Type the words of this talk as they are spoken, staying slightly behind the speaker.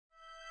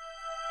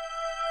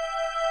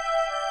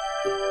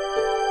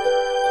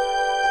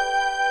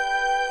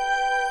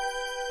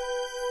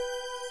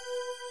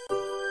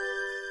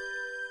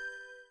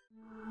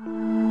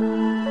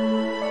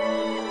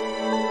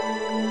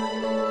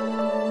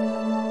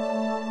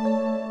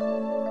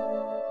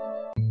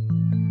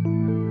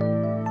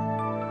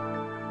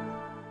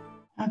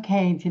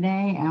Okay,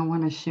 today I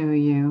want to show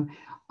you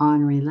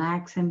on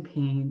Relax and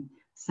Paint,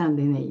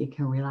 something that you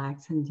can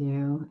relax and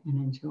do and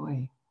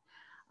enjoy.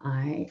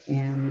 I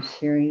am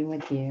sharing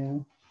with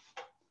you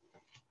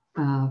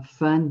a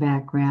fun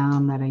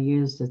background that I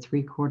used a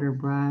 3/4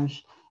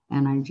 brush,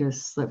 and I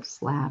just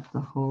slapped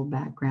the whole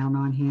background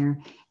on here,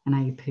 and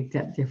I picked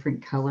up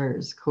different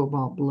colors: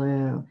 cobalt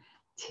blue,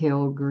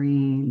 teal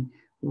green,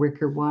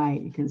 wicker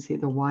white. You can see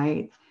the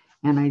white,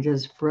 and I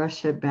just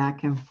brush it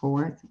back and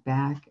forth,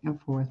 back and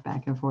forth,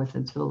 back and forth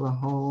until the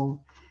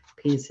whole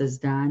piece is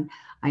done.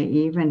 I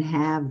even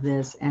have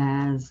this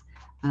as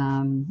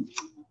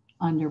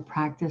under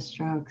practice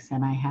strokes,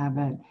 and I have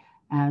it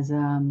as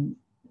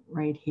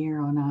right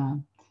here on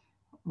a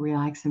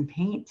relax and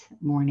paint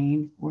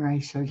morning where I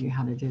showed you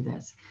how to do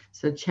this.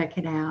 So check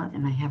it out,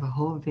 and I have a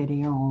whole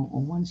video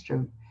on one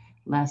stroke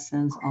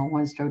lessons on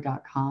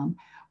onestroke.com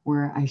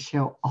where I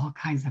show all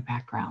kinds of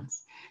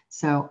backgrounds.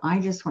 So I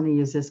just want to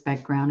use this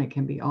background. It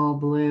can be all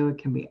blue, it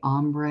can be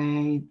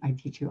ombre. I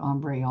teach you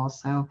ombre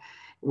also,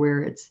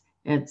 where it's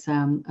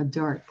a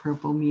dark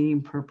purple,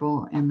 medium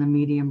purple, and the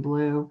medium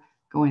blue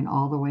going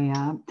all the way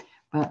up.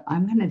 But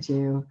I'm going to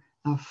do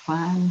a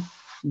fun,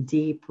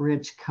 deep,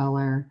 rich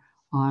color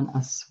on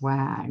a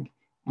swag.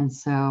 And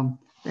so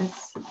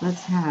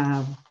let's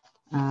have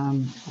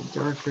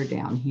darker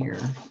down here.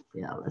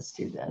 Yeah, let's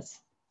do this.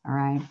 All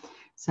right.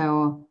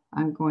 So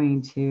I'm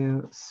going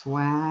to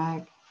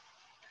swag.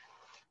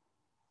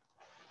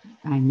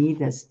 I need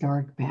this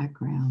dark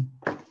background.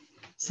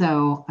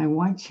 So I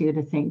want you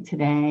to think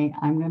today,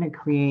 I'm going to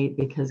create,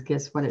 because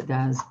guess what it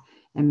does?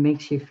 It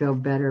makes you feel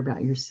better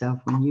about yourself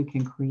when you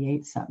can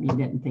create something you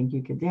didn't think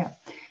you could do.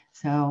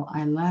 So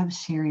I love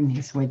sharing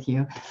these with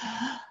you.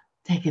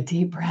 Take a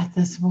deep breath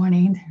this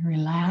morning,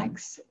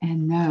 relax,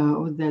 and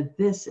know that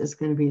this is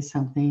going to be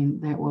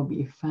something that will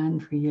be fun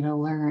for you to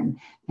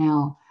learn.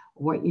 Now,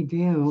 what you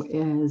do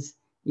is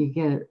you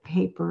get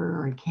paper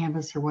or a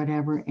canvas or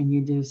whatever, and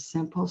you do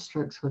simple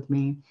strokes with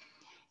me.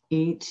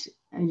 Each,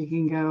 you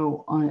can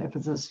go on, if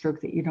it's a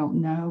stroke that you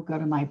don't know, go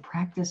to my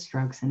practice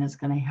strokes, and it's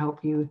going to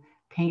help you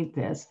paint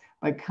this.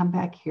 But come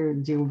back here,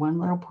 do one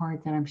little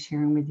part that I'm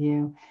sharing with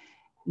you,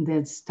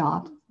 then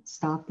stop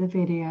the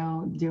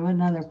video, do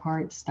another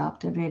part,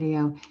 stop the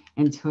video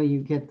until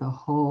you get the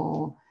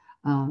whole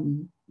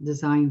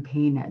design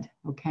painted,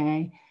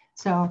 okay?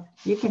 So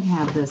you can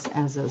have this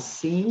as a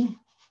C,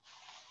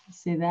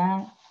 see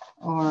that?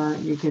 Or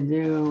you could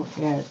do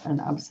it an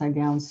upside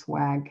down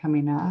swag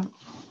coming up.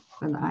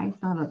 But I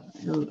thought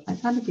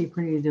it'd be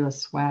pretty to do a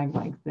swag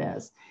like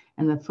this.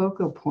 And the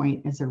focal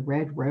point is a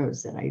red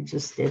rose that I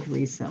just did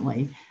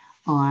recently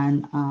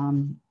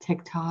on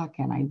TikTok,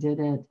 and I did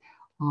it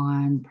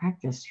on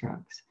practice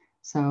strokes.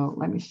 So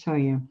let me show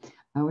you.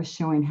 I was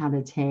showing how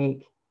to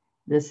take,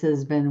 this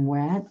has been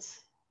wet,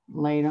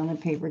 laid on a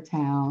paper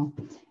towel,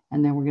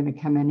 and then we're going to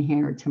come in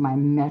here to my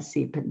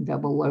messy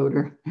double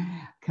loader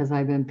because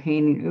I've been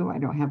painting. Ooh, I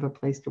don't have a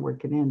place to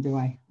work it in, do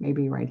I?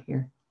 Maybe right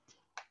here.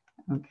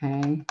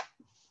 Okay.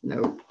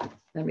 Nope.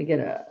 Let me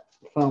get a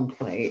foam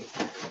plate.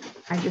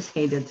 I just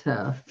hated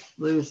to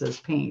lose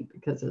this paint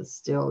because it's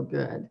still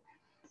good.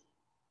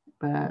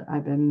 But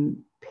I've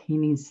been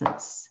painting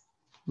since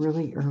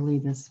really early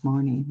this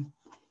morning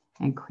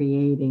and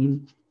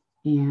creating,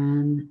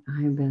 and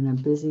I've been a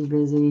busy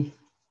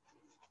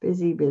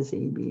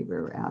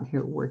beaver out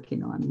here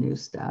working on new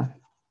stuff.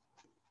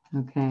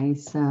 Okay,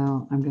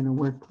 so I'm going to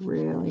work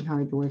really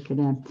hard to work it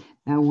in.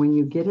 Now, when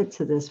you get it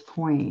to this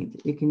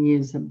point, you can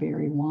use a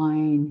berry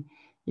wine,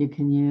 you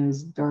can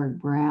use dark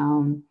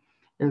brown.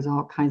 There's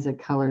all kinds of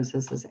colors.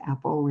 This is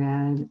apple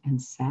red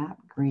and sap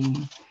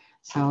green.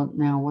 So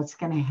now what's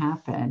going to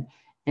happen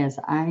is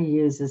I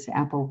use this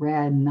apple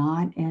red,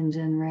 not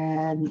engine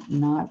red,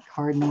 not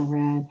cardinal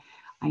red.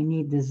 I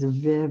need this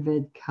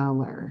vivid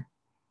color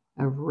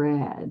of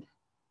red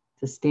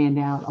to stand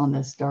out on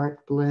this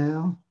dark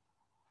blue.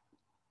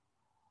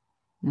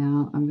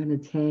 Now I'm going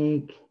to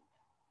take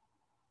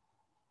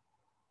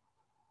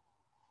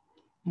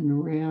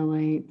and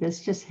really, this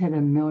just hit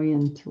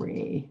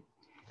 1,000,003.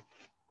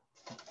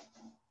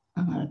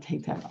 I'm going to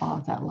take that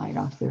off, that light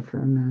off there for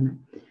a minute.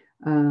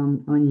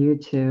 On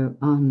YouTube,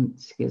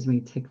 excuse me,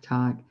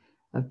 TikTok,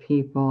 of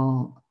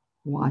people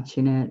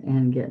watching it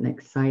and getting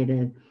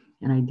excited,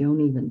 and I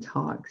don't even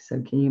talk.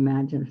 So can you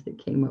imagine if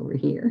it came over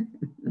here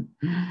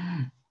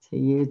to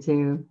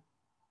YouTube?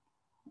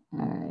 All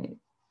right,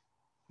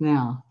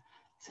 now,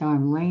 so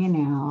I'm laying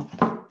out,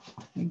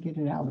 let me get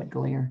it out of the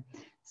glare.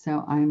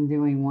 So I'm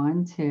doing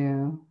 1,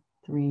 2,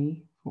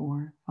 3,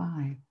 4,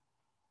 5.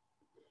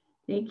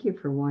 Thank you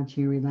for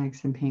watching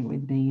Relax and Paint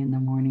with me in the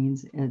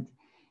mornings.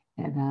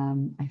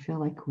 I feel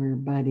like we're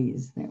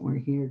buddies, that we're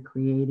here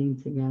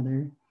creating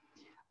together,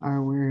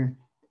 or we're,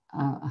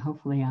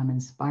 hopefully I'm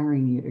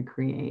inspiring you to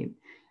create.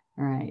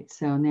 All right,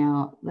 so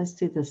now let's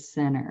do the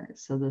center.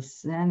 So the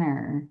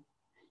center,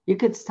 you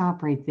could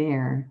stop right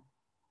there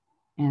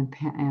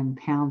and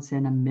pounce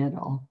in a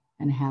middle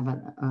and have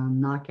a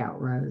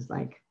knockout rose,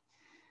 like,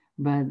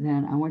 but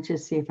then I want you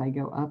to see if I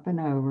go up and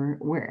over,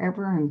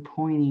 wherever I'm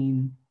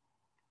pointing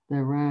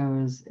the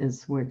rose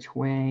is which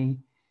way,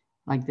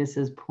 like this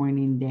is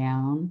pointing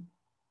down.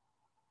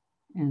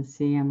 And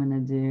see, I'm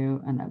going to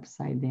do an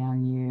upside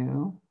down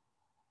U.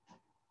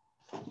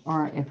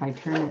 Or if I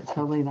turn it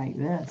totally like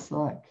this,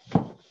 look.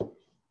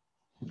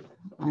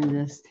 I'm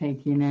just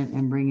taking it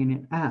and bringing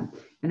it up.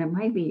 And it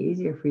might be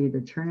easier for you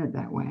to turn it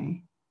that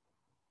way.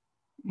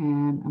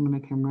 And I'm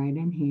going to come right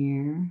in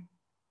here.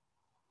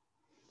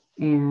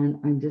 And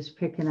I'm just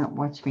picking up,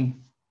 watch me.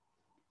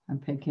 I'm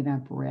picking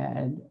up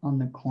red on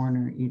the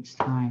corner each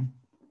time.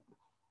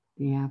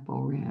 The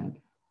apple red.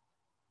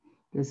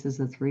 This is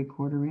a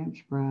 3/4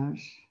 inch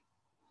brush.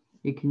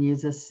 You can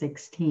use a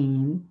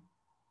 16.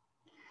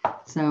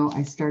 So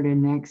I started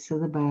next to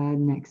the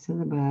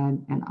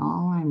bud, and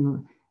all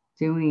I'm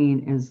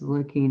doing is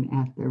looking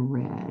at the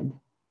red.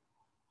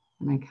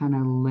 And I kind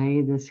of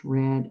lay this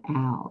red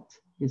out.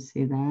 You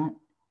see that?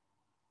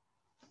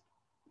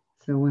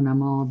 So when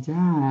I'm all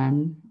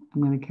done,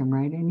 I'm going to come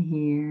right in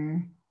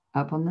here,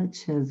 up on the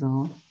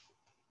chisel,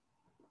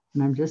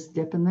 and I'm just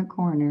dipping the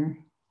corner.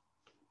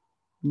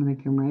 I'm going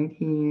to come right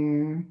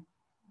here,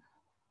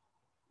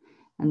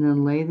 and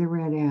then lay the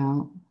red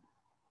out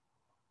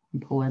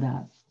and pull it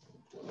up.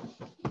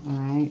 All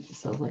right,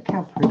 so look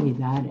how pretty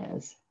that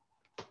is.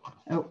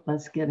 Oh,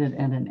 let's get it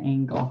at an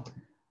angle.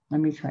 Let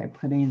me try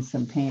putting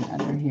some paint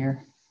under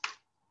here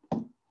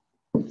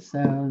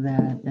so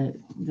that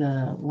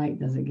the light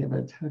doesn't give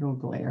a total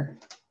glare.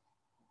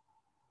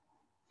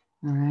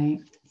 All right,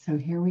 so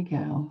here we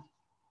go.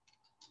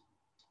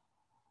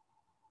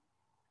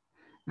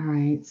 All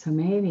right, so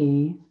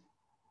maybe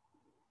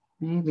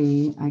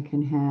I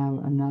can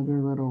have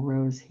another little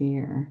rose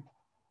here.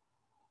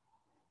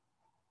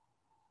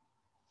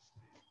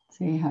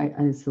 See how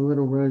it's a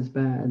little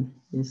rosebud.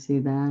 You see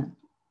that?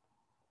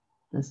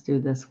 Let's do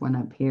this one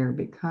up here,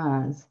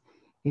 because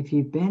if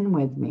you've been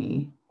with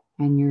me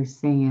and you're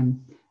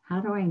saying, how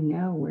do I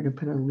know where to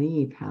put a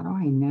leaf? How do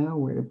I know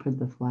where to put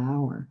the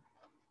flower?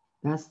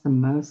 That's the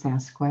most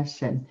asked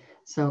question.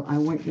 So I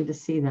want you to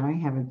see that I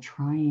have a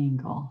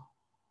triangle.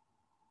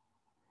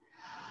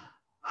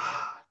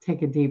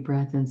 Take a deep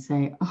breath and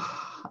say,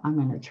 oh, I'm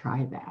going to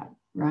try that,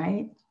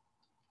 right?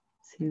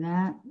 See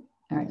that?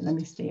 All right, let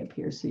me stay up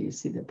here so you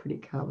see the pretty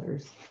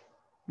colors.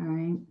 All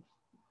right.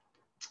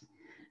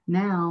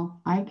 Now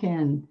I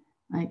can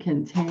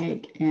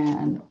take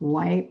and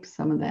wipe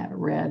some of that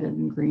red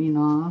and green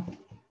off.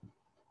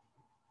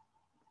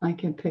 I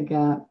can pick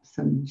up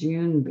some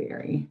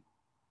Juneberry.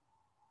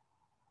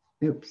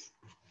 Oops.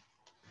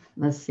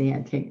 Let's see,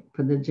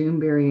 put the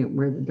Juneberry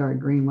where the dark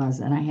green was,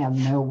 and I have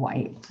no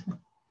white.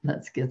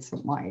 Let's get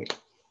some white.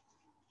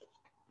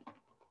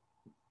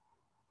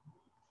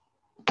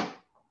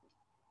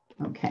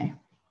 Okay.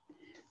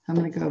 I'm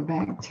going to go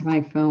back to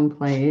my foam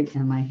plate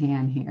and my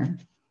hand here.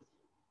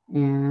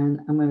 And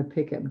I'm going to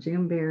pick up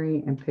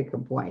Juneberry and pick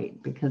up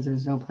white because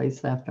there's no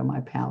place left on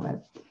my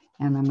palette.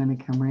 And I'm going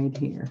to come right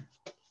here.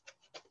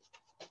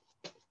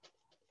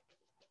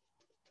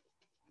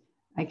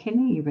 I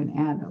can even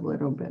add a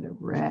little bit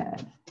of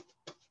red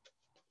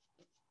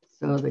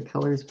so the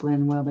colors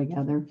blend well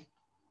together.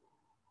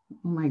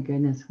 Oh my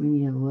goodness, we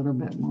need a little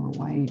bit more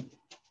white.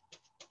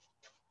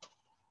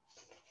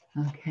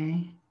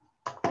 Okay.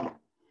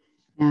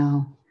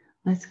 Now,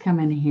 let's come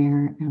in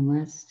here and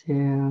let's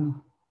do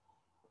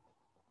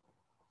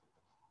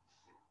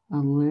a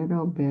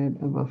little bit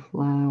of a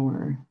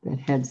flower that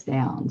heads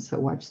down. So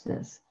watch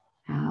this.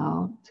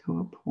 Out to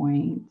a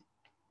point,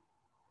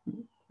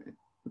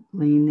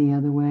 lean the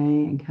other way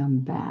and come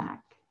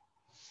back.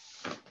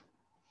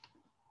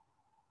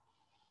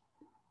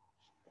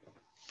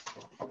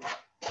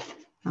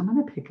 I'm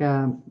going to pick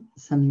up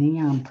some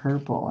neon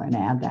purple and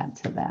add that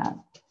to that.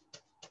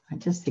 I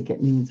just think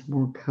it needs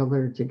more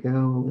color to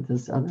go with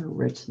this other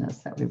richness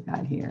that we've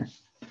got here.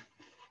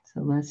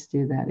 So let's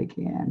do that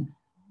again.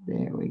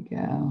 There we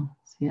go.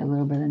 See a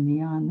little bit of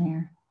neon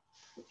there?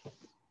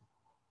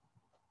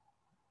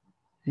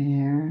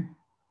 There.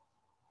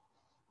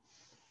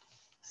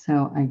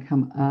 So I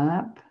come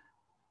up,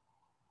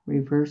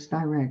 reverse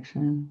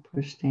direction,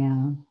 push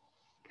down,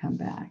 come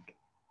back.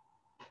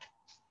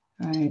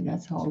 All right,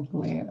 that's all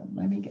glare.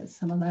 Let me get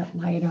some of that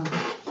light on.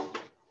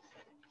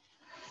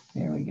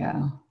 There we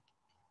go.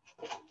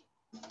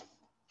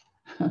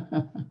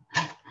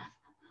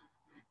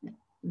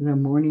 The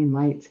morning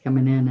light's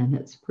coming in and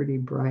it's pretty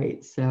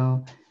bright,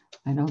 so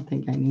I don't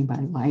think I need my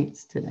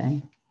lights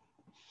today.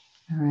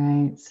 All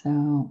right, so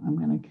I'm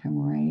going to come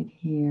right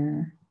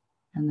here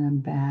and then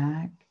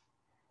back,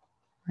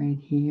 right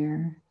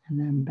here and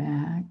then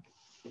back.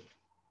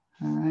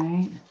 All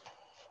right,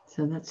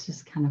 so that's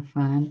just kind of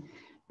fun.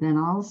 Then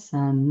all of a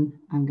sudden,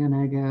 I'm going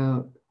to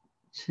go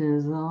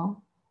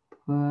chisel,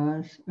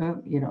 push.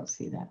 Oh, you don't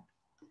see that.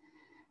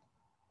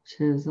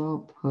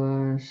 Chisel,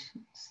 push,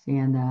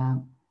 stand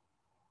up.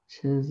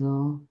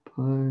 Chisel,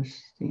 push,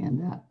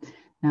 stand up.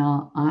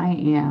 Now I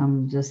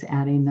am just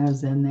adding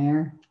those in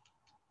there.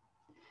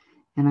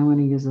 And I want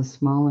to use a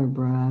smaller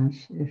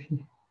brush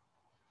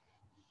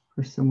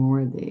for some more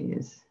of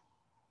these.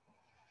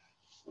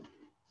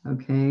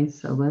 Okay,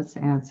 so let's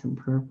add some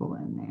purple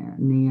in there,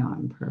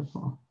 neon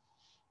purple.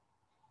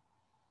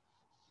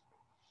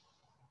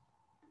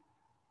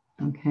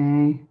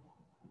 Okay.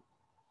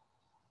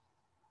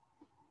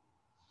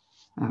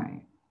 All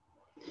right.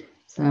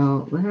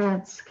 So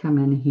let's come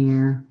in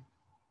here.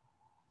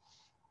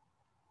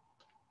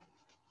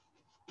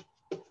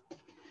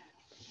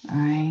 All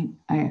right.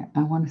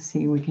 I want to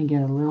see if we can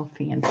get a little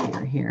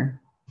fancier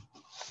here.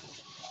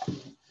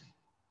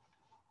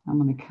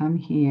 I'm going to come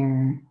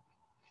here.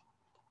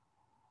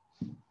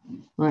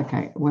 Look,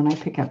 when I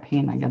pick up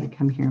paint, I got to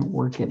come here and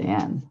work it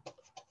in.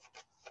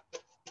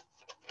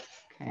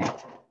 Okay.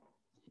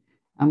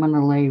 I'm going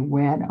to lay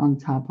wet on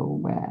top of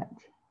wet.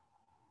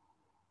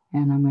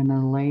 And I'm going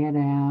to lay it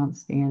out,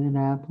 stand it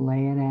up,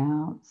 lay it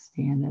out,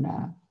 stand it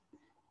up.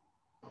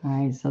 All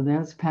right, so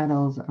those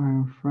petals are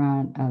in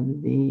front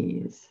of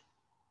these.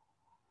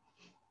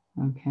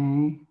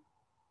 Okay.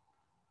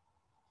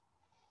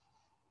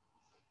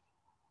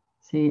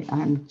 See,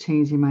 I'm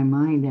changing my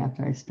mind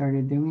after I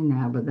started doing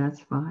that, but that's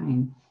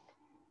fine.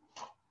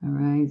 All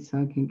right,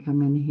 so I can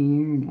come in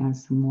here and add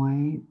some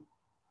white.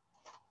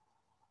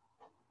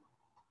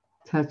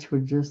 Touch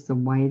with just the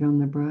white on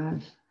the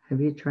brush.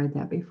 Have you tried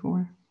that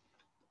before?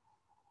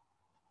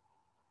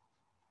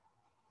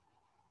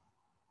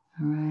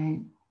 All right,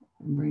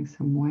 bring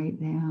some white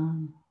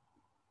down,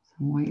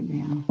 some white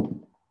down.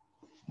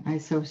 All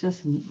right, so it's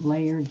just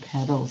layered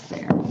petals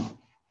there.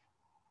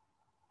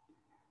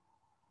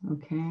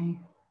 Okay.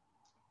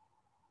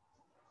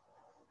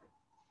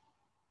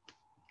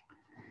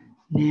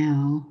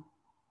 Now,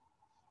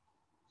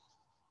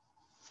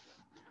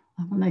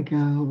 I'm gonna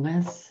go,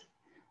 let's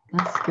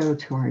go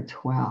to our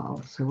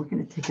 12. So we're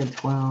gonna take a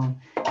 12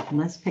 and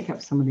let's pick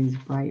up some of these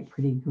bright,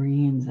 pretty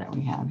greens that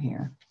we have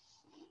here.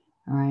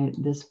 All right,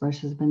 this brush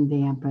has been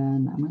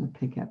dampened. I'm gonna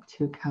pick up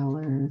 2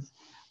 colors.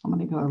 I'm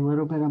gonna go a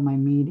little bit on my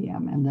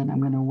medium and then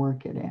I'm gonna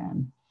work it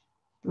in.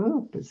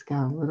 Oop, it's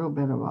got a little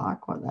bit of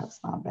aqua.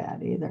 That's not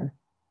bad either.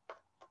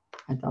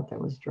 I thought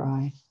that was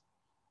dry.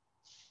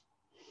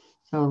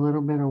 So a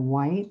little bit of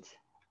white,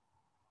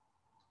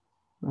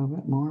 a little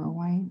bit more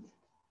white.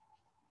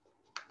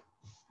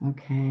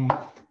 Okay,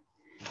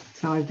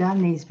 so I've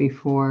done these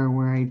before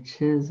where I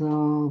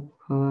chisel,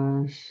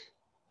 push,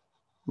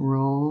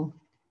 roll,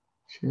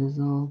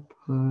 chisel,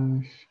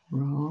 push,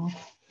 roll.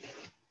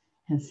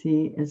 And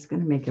see, it's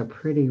going to make a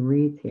pretty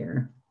wreath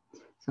here.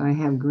 So I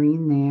have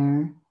green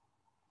there.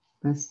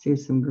 Let's do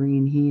some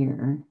green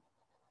here.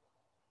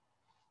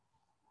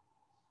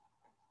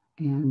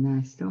 And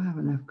I still have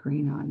enough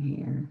green on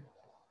here.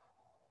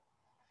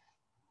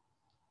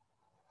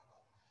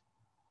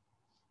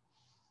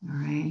 All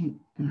right,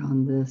 and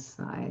on this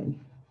side.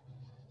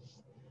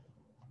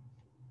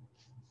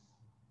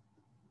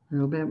 A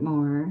little bit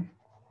more.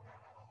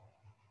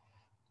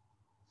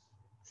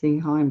 See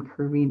how I'm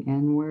curving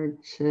inward?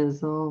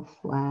 Chisel,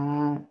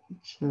 flat,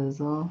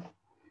 chisel.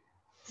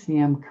 See,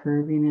 I'm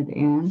curving it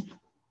in.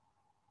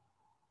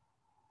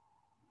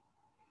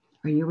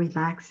 Are you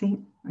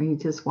relaxing? Are you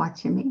just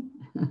watching me?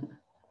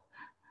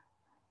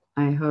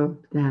 I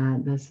hope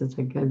that this is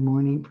a good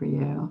morning for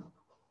you.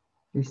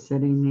 You're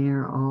sitting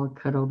there all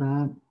cuddled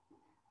up.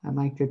 I'd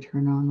like to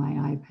turn on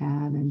my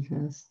iPad and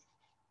just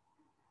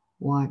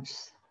watch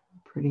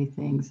pretty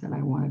things that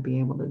I want to be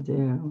able to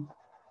do.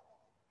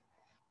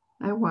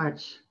 I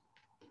watch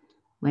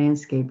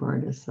landscape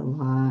artists a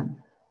lot.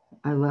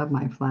 I love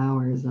my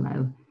flowers and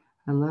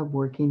I love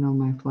working on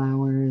my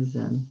flowers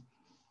and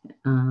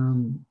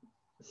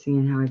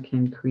seeing how I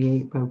can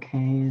create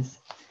bouquets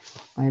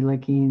by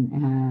looking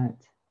at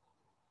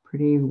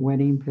pretty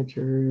wedding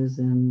pictures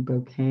and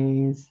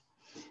bouquets.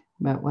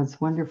 But what's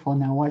wonderful,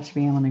 now watch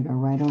me, I'm going to go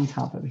right on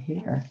top of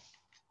here.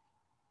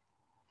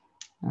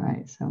 All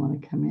right, so I'm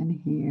going to come in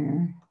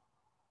here.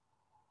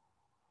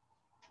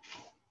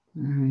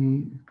 All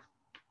right.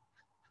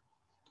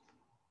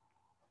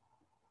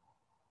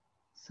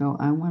 So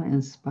I want to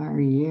inspire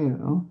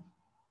you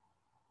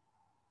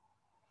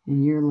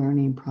in your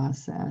learning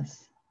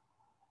process.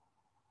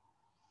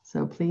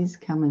 So please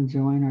come and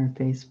join our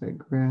Facebook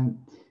group.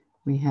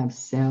 We have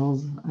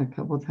sales a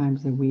couple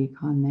times a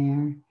week on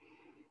there.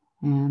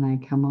 And I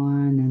come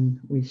on and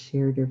we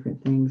share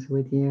different things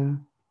with you.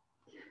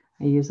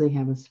 I usually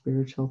have a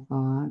spiritual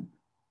thought.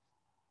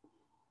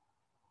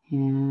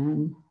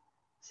 And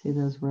see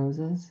those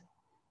roses?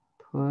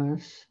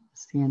 Push,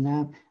 stand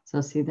up.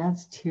 So see,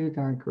 that's too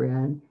dark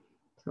red.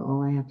 So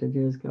all I have to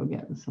do is go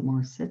get some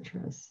more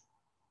citrus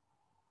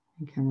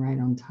and come right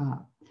on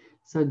top.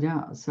 So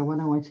what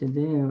I want you to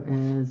do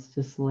is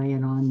just lay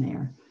it on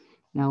there.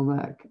 Now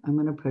look, I'm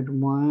going to put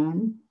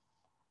 1,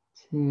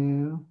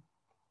 2,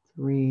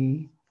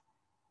 3,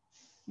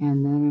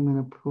 and then I'm going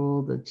to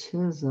pull the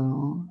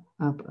chisel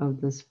up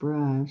of this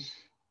brush,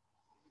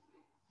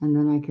 and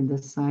then I can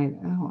decide,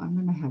 oh, I'm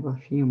going to have a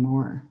few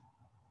more.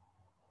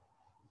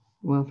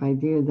 Well, if I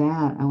do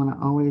that, I want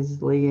to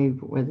always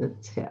leave with a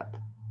tip.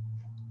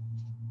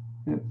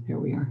 Oh, here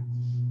we are.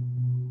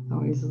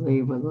 Always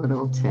leave with a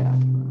little tip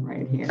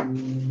right here.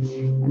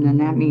 And then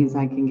that means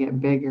I can get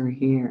bigger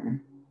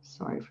here.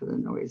 Sorry for the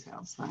noise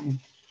outside.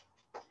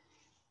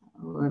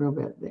 A little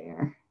bit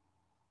there.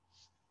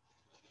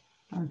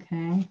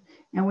 Okay,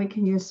 and we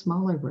can use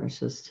smaller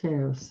brushes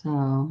too.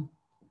 So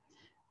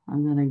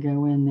I'm going to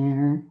go in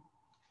there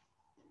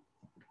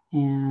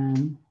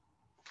and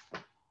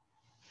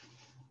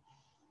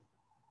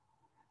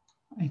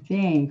I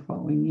think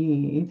what we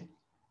need,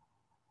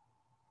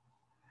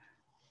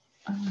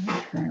 I'm going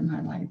to turn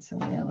my lights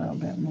away a little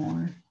bit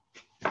more.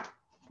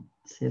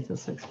 See if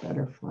this looks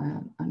better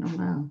flat. I don't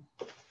know.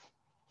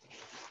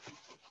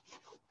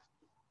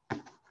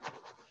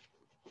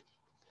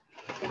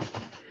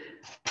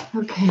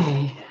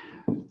 Okay.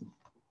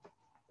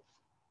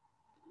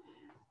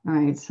 All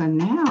right, so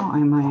now I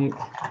might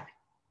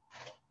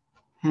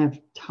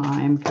have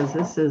time because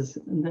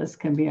this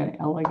can be an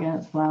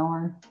elegant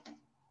flower.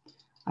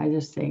 I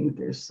just think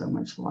there's so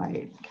much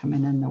light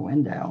coming in the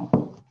window.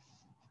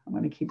 I'm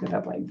going to keep it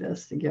up like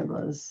this to give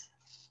us,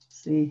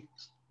 see,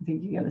 I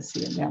think you got to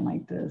see it down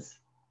like this.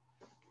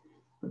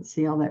 Let's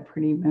see all that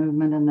pretty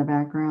movement in the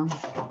background.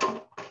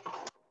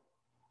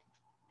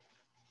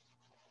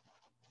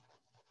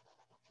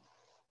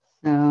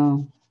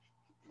 So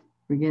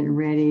we're getting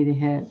ready to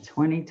hit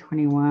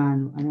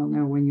 2021. I don't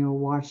know when you'll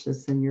watch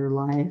this in your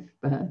life,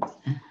 but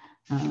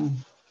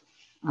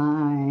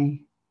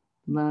I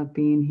love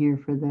being here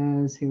for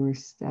those who are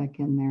stuck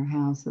in their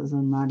houses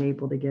and not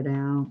able to get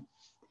out.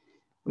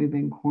 We've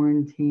been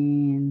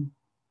quarantined,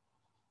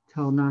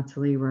 told not to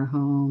leave our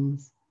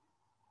homes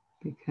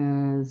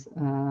because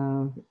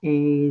of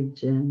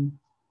age and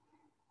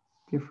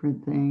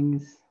different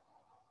things.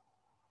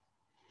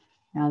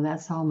 Now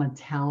that's all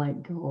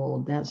metallic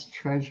gold. That's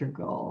treasure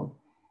gold.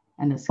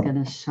 And it's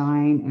going to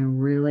shine and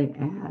really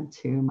add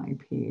to my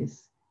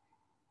piece.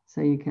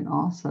 So you can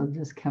also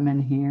just come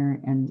in here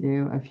and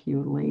do a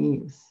few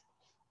leaves.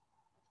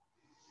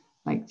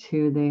 Like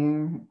 2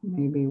 there,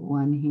 maybe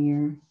 1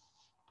 here,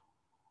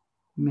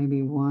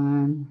 maybe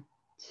 1,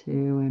 2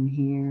 in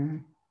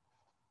here.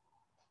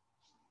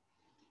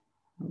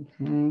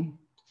 Okay.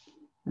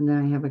 And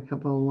then I have a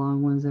couple of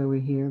long ones over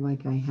here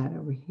like I had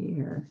over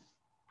here.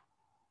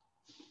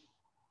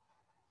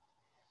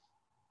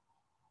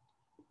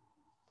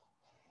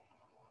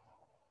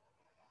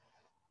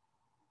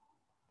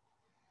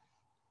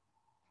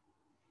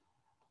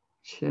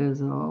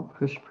 Chisel,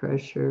 push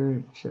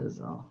pressure,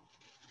 chisel.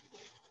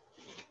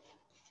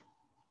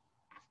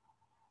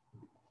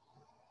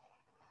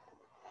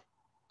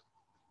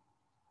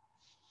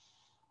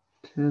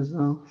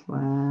 Chisel,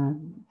 flat,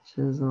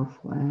 chisel,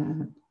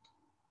 flat.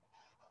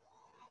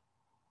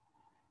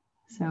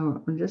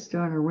 So I'm just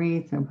doing a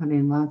wreath and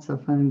putting lots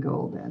of fun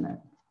gold in it.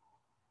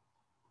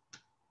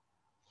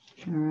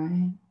 All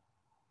right.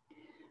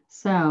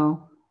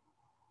 So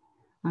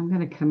I'm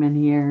going to come in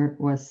here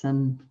with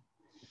some,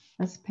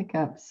 let's pick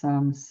up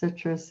some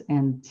citrus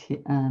and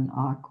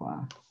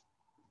aqua.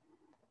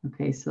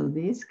 Okay, so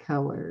these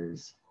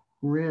colors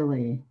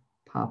really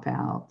pop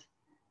out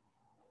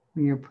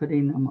when you're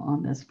putting them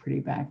on this pretty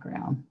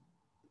background.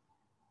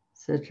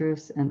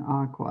 Citrus and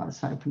aqua.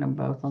 So I put them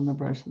both on the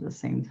brush at the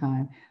same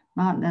time.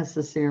 Not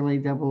necessarily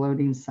double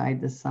loading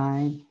side to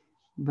side,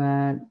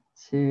 but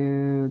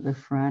to the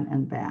front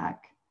and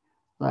back.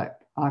 Look,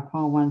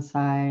 aqua on one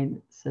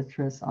side,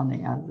 citrus on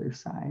the other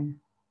side.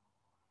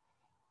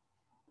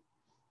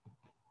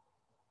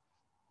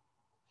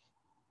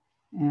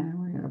 And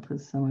we're going to put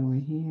some over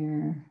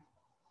here.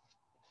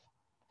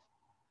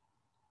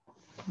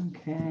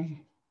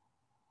 Okay.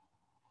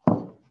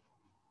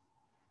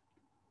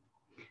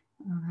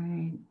 All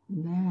right,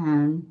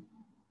 then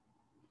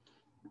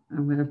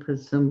I'm going to put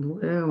some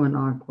blue and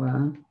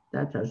aqua.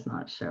 That does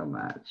not show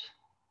much.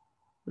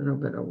 A little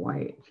bit of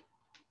white.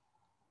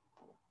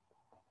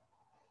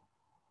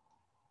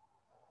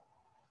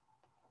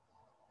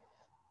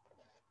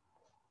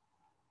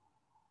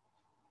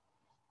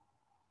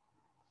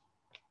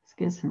 Let's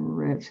get some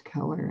rich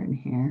color in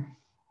here.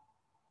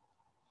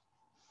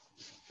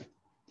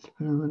 Let's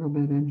put a little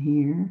bit in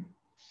here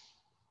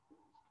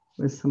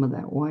with some of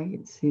that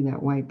white. See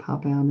that white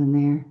pop out in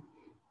there?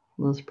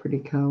 Those pretty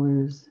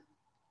colors.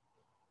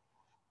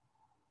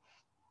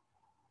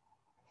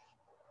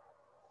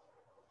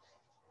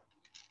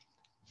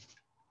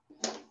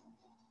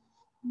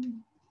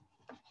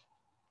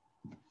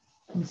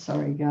 I'm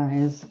sorry,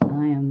 guys.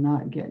 I am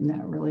not getting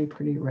that really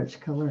pretty rich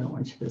color I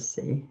want you to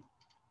see.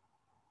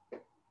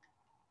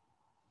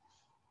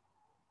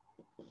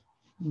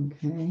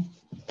 Okay.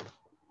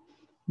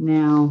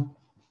 Now,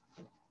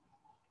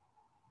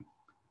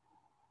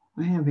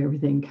 I have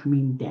everything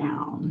coming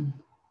down.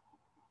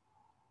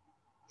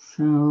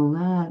 So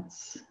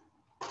let's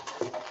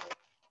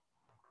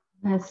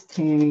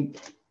take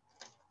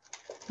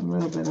a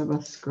little bit of a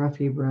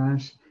scruffy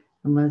brush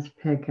and let's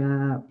pick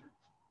up,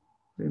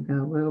 we've got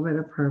a little bit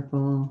of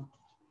purple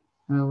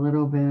and a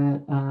little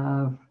bit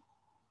of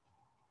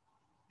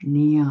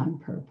neon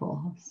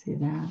purple. See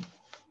that?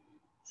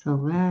 So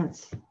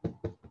let's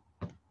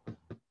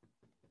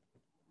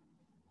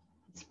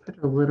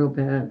put a little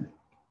bit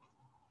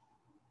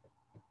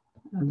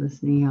of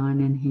this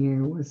neon in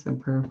here with some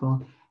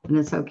purple. And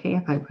it's okay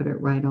if I put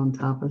it right on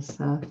top of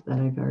stuff that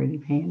I've already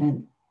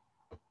painted.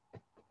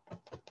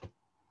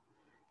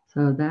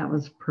 So that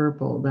was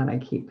purple that I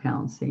keep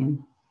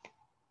pouncing.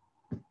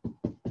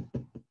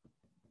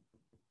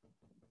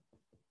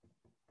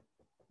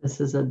 This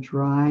is a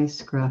dry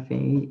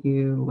scruffy.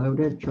 You load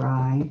it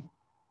dry.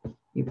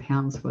 You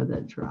pounce with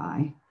it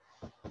dry.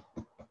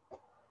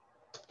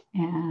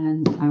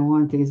 And I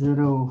want these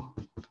little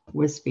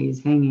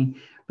wispies hanging.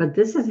 But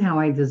this is how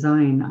I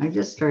design. I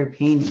just started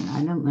painting.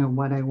 I don't know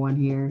what I want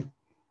here,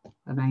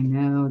 but I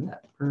know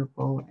that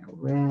purple and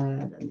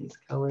red and these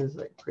colors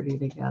look pretty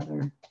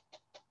together.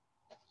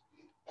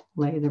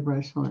 Lay the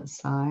brush on its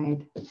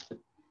side.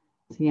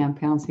 See, I'm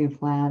pouncing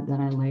flat,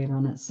 then I lay it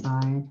on its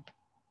side.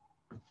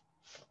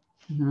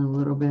 And a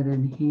little bit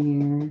in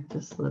here,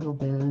 just little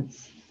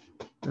bits,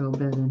 a little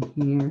bit in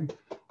here.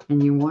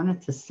 And you want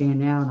it to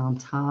stand out on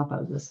top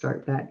of the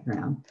dark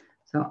background.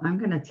 So I'm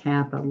going to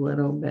tap a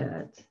little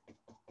bit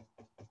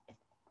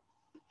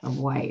of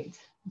white,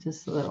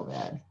 just a little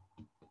bit.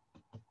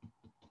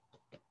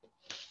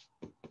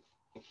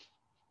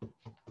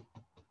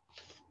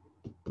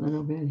 A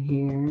little bit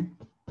here.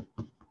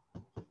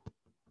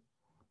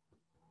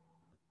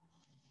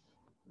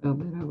 A little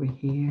bit over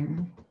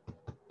here.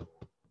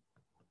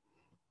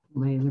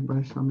 Lay the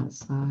brush on the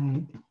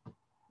side.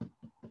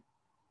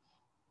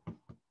 A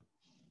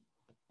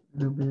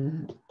little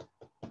bit.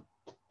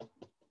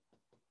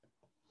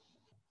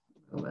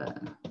 A little bit.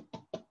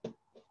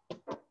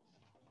 All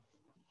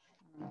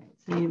right,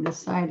 so you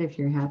decide if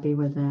you're happy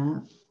with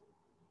that.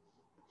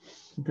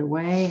 The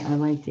way I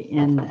like to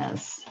end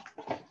this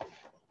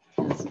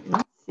is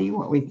let's see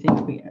what we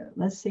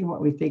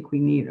think we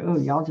need. Oh,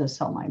 y'all just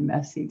saw my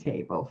messy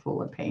table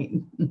full of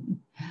paint.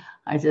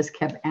 I just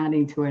kept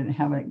adding to it and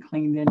haven't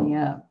cleaned any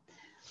up.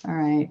 All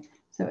right,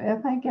 so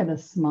if I get a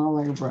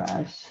smaller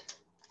brush,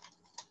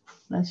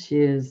 let's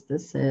use,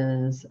 this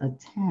is a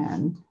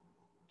 10.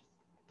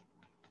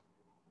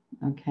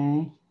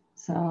 Okay,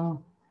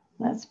 so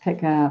let's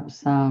pick up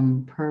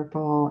some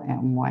purple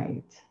and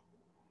white.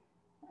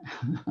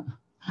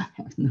 I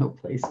have no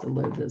place to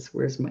load this.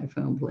 Where's my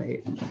foam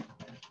plate?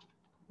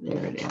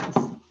 There it is.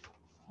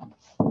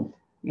 I'm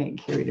getting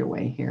carried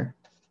away here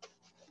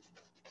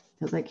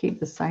because I keep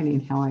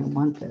deciding how I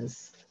want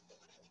this.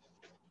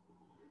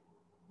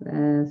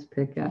 Let's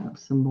pick up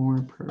some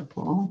more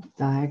purple,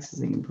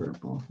 dioxazine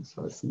purple,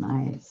 so it's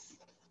nice.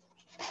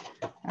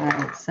 All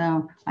right,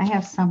 so I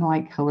have some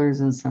light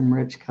colors and some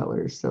rich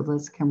colors, so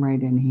let's come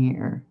right in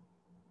here.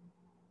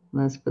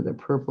 Let's put the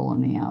purple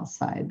on the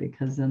outside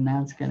because then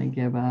that's going to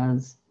give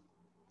us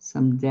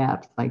some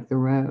depth like the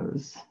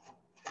rose.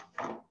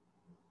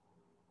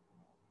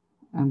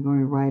 I'm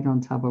going right on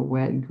top of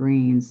wet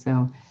green,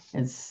 so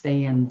it's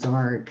staying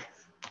dark.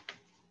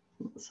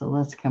 So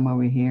let's come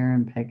over here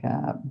and pick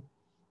up.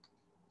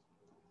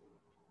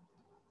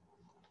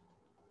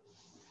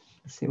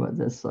 Let's see what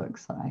this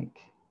looks like.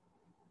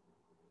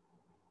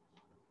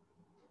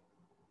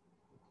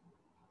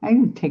 I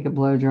can take a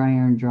blow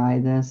dryer and dry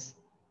this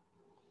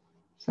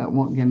so it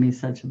won't give me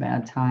such a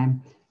bad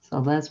time. So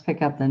let's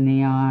pick up the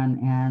neon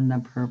and the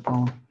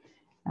purple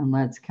and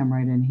let's come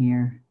right in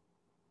here.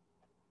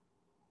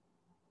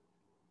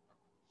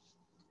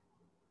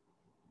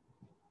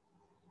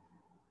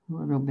 A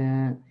little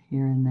bit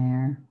here and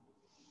there.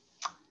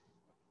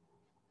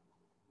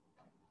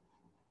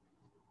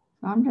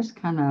 So I'm just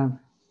kind of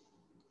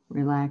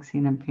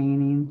relaxing and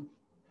painting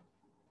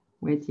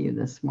with you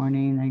this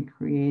morning and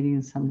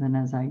creating something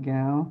as I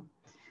go.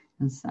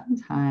 And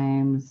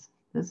sometimes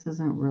this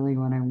isn't really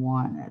what I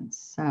wanted.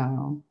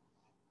 So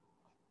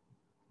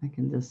I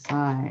can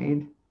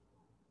decide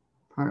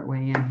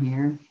partway in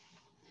here,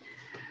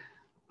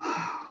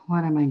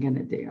 what am I going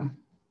to do?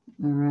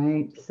 All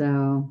right,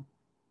 so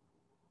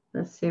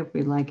let's see if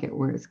we like it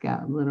where it's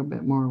got a little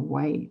bit more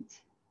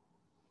white.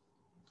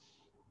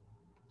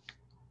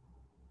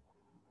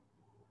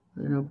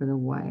 A little bit of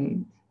white.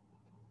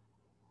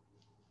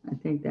 I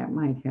think that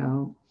might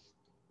help.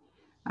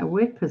 I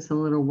would put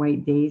some little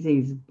white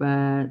daisies,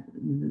 but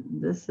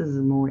this is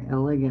more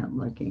elegant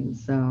looking,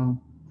 so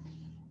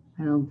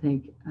I don't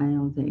think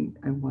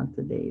I want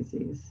the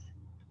daisies.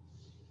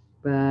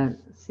 But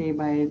see,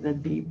 by the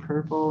deep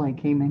purple, I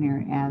came in here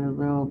and added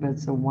little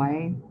bits of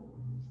white.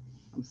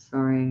 I'm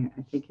sorry,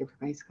 I think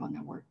everybody's going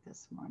to work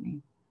this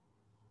morning.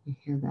 You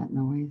hear that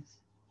noise?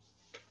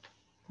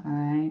 All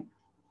right.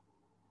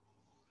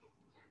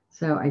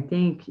 So I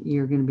think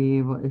you're going to be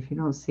able, if you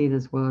don't see it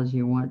as well as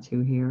you want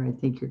to here, I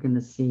think you're going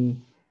to see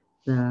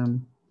the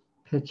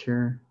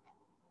picture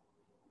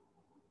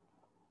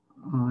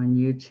on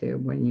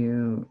YouTube when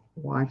you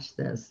watch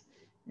this.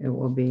 It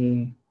will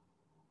be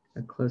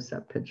a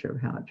close-up picture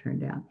of how it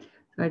turned out.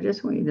 So I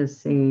just want you to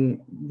see,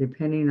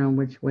 depending on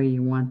which way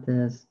you want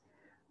this,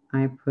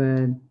 I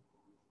put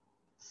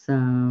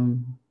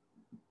some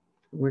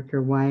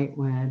wicker white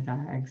with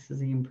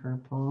dioxazine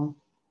purple.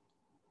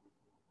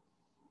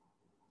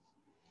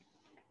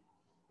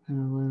 Put a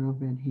little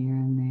bit here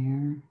and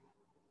there.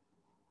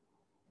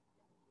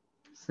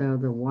 So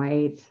the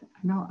white,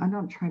 I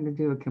don't try to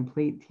do a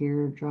complete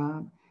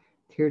teardrop.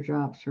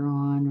 Teardrops are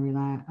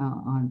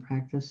on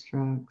practice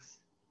strokes.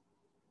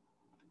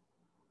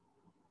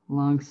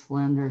 Long,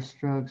 slender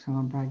strokes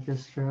on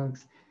practice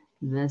strokes.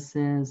 This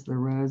is the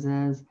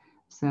roses.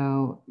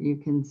 So you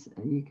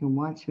can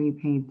watch me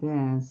paint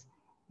this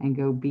and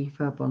go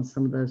beef up on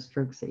some of those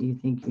strokes that you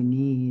think you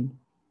need,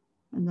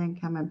 and then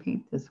come and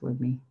paint this with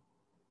me.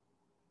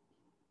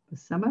 But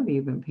some of you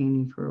have been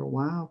painting for a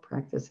while,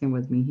 practicing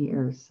with me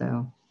here.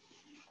 So,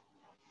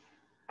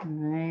 all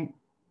right.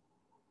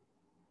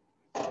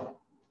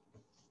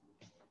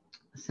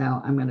 So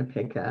I'm going to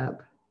pick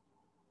up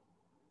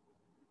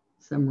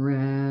some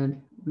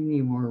red. We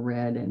need more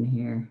red in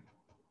here.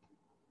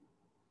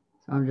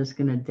 So I'm just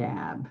going to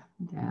dab.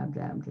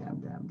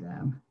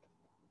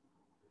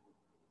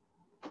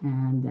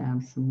 And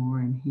dab some more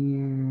in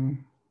here.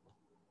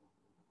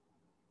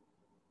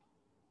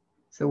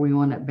 So we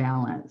want it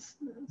balanced.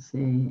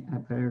 See, I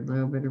put a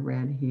little bit of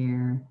red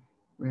here.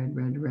 Red.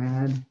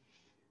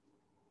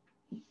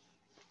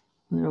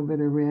 A little bit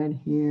of red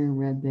here,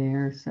 red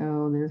there.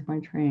 So there's my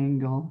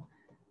triangle.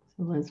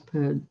 So let's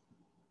put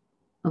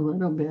a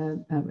little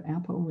bit of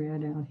apple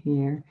red out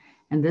here.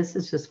 And this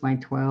is just my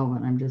 12,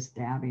 and I'm just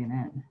dabbing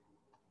it.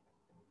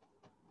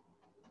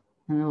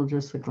 And it'll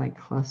just look like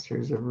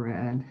clusters of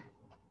red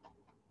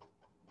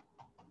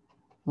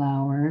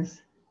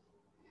flowers.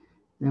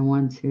 Then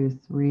 1, 2,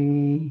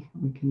 3.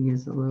 We can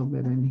use a little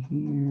bit in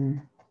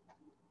here.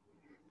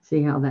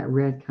 See how that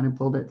red kind of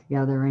pulled it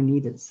together? I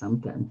needed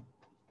something.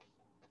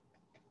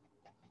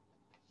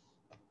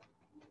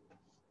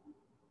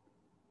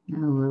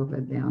 And a little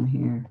bit down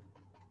here.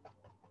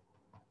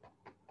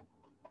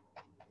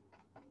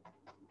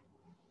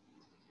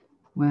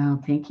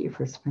 Well, thank you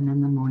for spending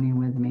the morning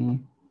with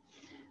me.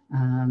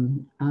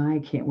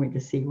 I can't wait to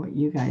see what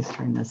you guys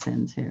turn this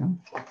into.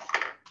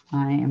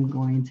 I am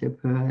going to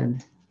put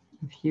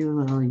a few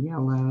little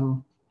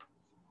yellow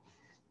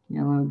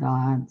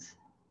dots.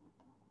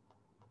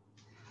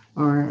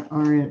 Or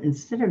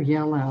instead of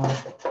yellow,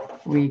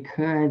 we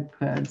could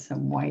put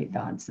some white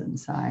dots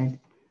inside,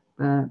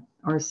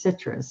 or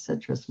citrus.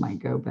 Citrus might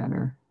go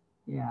better.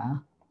 Yeah.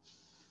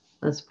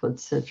 Let's put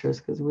citrus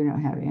because we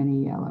don't have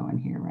any yellow in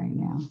here right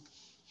now.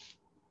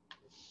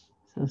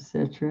 So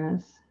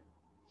citrus.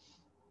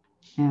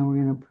 And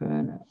we're going to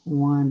put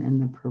one in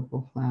the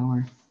purple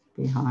flower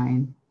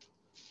behind.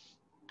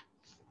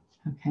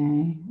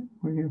 Okay.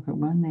 We're going to put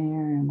one there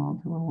and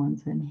multiple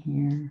ones in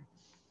here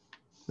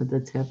with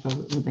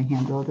the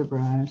handle of the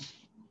brush.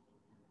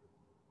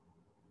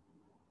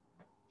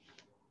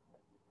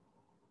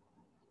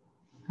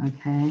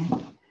 Okay.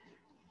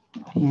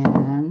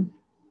 And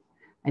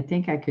I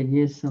think I could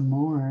use some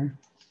more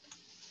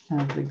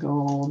of the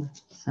gold.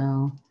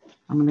 So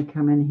I'm going to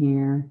come in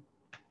here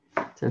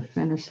to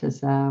finish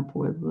this up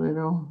with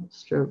little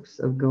strokes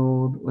of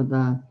gold with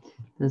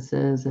this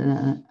is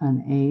an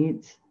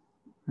 8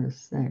 or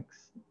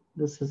 6.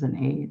 This is an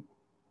 8.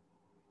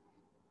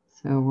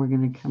 So we're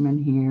going to come in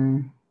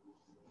here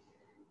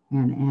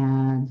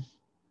and add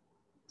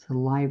to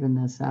liven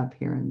this up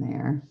here and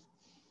there.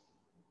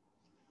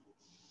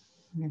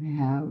 I'm going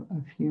to have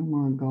a few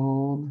more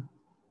gold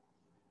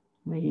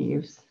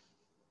leaves.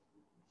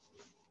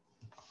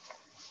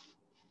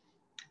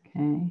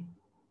 Okay.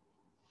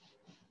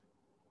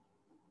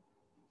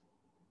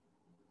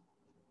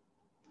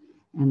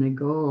 And the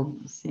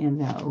gold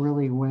stands out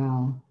really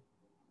well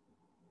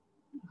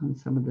on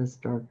some of this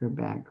darker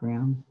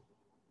background.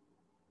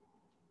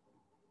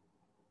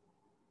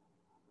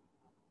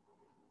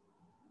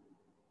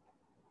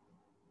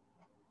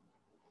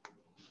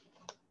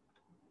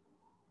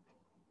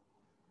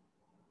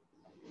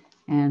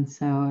 And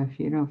so if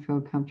you don't feel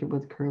comfortable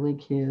with curly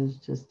cues,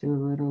 just do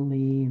little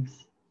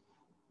leaves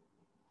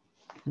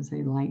because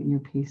they lighten your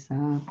piece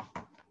up.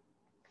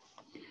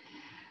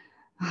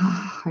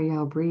 Are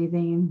y'all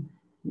breathing?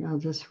 Y'all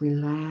just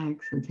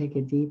relax and take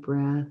a deep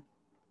breath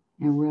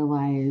and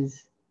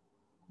realize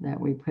that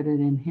we put it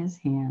in His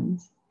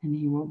hands and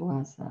He will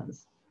bless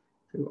us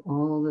through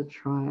all the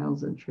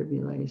trials and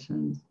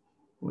tribulations,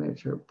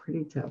 which are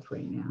pretty tough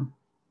right now.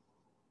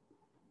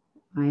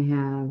 I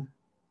have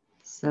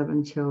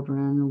 7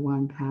 children.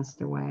 1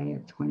 passed away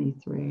at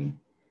 23,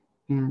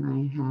 and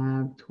I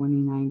have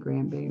 29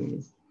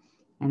 grandbabies.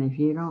 And if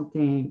you don't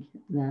think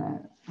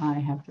that I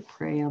have to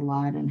pray a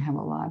lot and have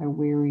a lot of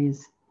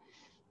worries,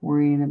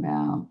 worrying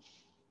about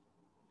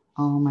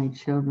all my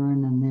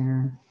children and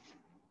their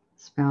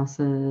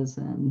spouses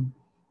and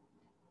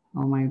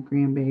all my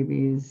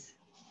grandbabies,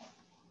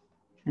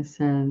 I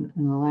said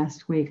in the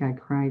last week I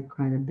cried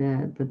quite a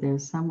bit, but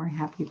there's some were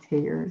happy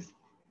tears,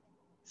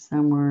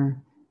 some were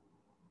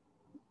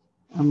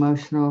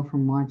emotional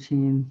from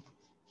watching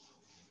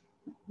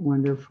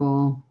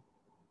wonderful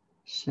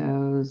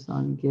shows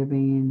on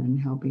giving and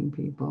helping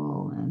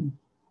people and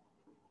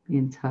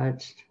being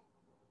touched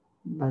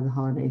by the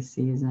holiday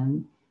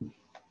season.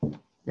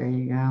 There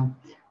you go.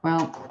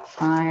 Well,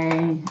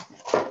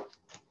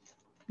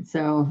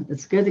 so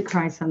it's good to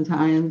cry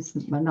sometimes,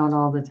 but not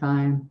all the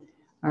time.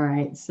 All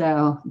right,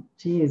 so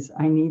geez,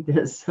 I need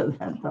this so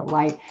that the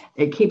light,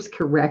 it keeps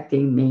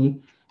correcting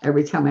me.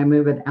 Every time I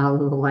move it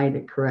out of the light,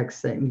 it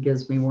corrects it and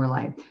gives me more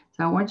light.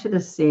 So I want you to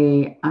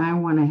see, I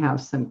want to have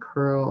some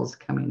curls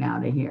coming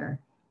out of here.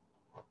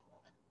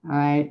 All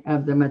right,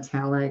 of the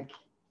metallic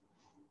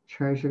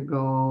treasure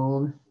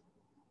gold.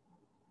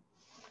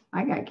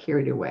 I got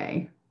carried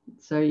away.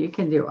 So you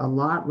can do a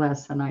lot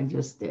less than I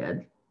just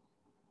did.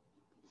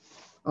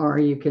 Or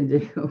you can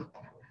do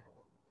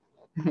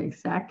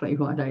exactly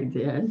what I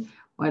did.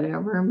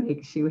 Whatever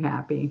makes you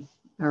happy.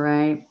 All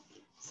right.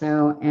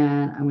 So,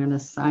 and I'm going to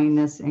sign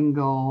this in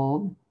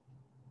gold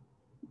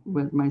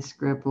with my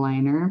script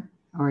liner,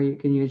 or you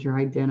can use your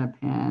Identa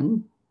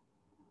pen.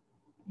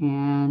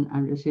 And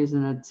I'm just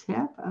using a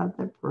tip of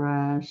the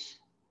brush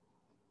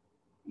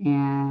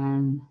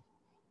and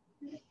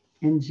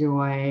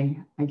enjoy.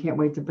 I can't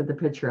wait to put the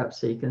picture up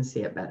so you can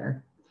see it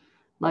better.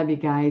 Love you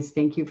guys.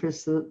 Thank you for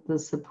the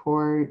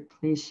support.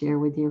 Please share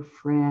with your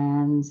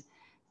friends.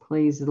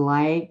 Please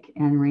like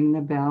and ring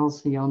the bell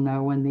so you'll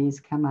know when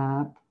these come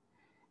up.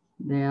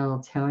 They'll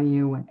tell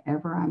you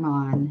whenever I'm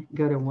on.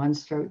 Go to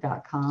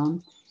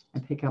onestroke.com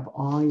and pick up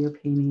all your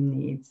painting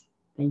needs.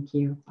 Thank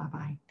you.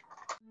 Bye-bye.